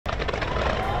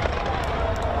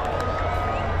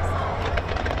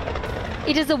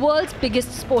It is the world's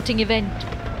biggest sporting event.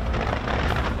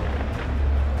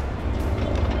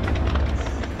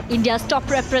 India's top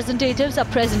representatives are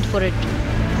present for it.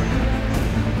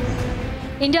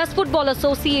 India's Football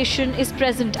Association is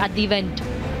present at the event.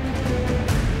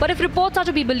 But if reports are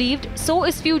to be believed, so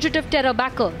is fugitive terror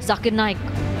backer Zakir Naik.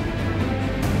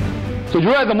 So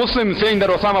you as a Muslim saying that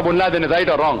Osama bin Laden is right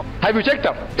or wrong, have you checked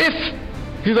up? If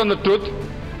he's on the truth,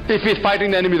 if he's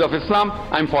fighting the enemies of Islam,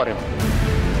 I'm for him.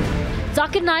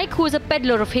 Zakir Naik, who is a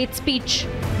peddler of hate speech.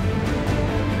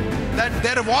 That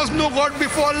there was no God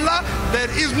before Allah, there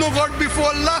is no God before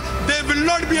Allah, there will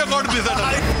not be a God beside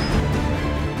Allah.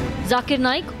 Zakir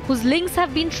Naik, whose links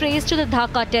have been traced to the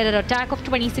Dhaka terror attack of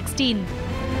 2016.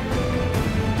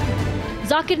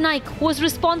 Zakir Naik, who was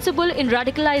responsible in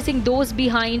radicalizing those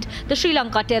behind the Sri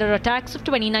Lanka terror attacks of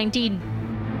 2019.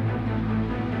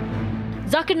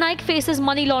 Zakir Naik faces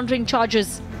money laundering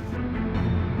charges.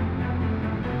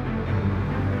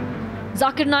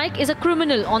 Zakir Naik is a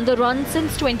criminal on the run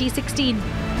since 2016.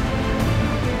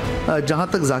 जहाँ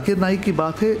तक जाकिर नाइक की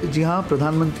बात है, जी हाँ,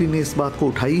 प्रधानमंत्री ने इस बात को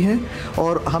उठाई है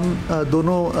और हम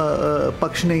दोनों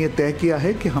पक्ष ने ये तय किया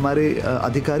है कि हमारे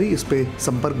अधिकारी इस पे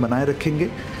संपर्क बनाए रखेंगे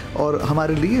और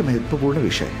हमारे लिए महत्वपूर्ण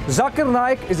विषय है. Zakir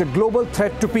Naik is a global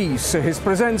threat to peace. His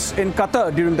presence in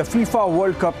Qatar during the FIFA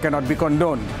World Cup cannot be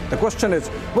condoned. The question is,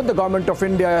 would the government of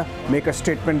India make a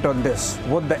statement on this?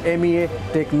 Would the MEA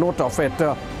take note of it,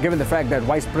 given the fact that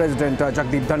Vice President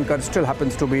Jagdeep Dhankar still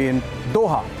happens to be in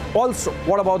Doha? Also,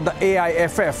 what about the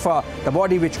AIFF, the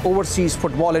body which oversees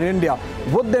football in India?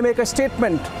 Would they make a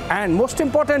statement? And most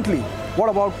importantly, what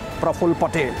about Praful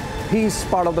Patel? He's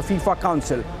part of the FIFA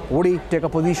Council. Would he take a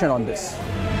position on this?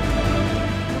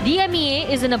 The MEA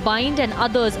is in a bind and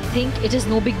others think it is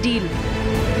no big deal.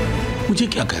 मुझे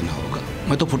क्या कहना होगा?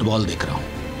 मैं तो football देख रहा हूँ.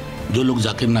 जो लोग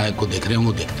जाकिर नायक को देख रहे हैं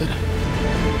वो देखते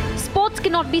रहे. Sports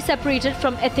cannot be separated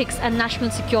from ethics and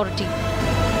national security.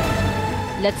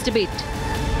 Let's debate.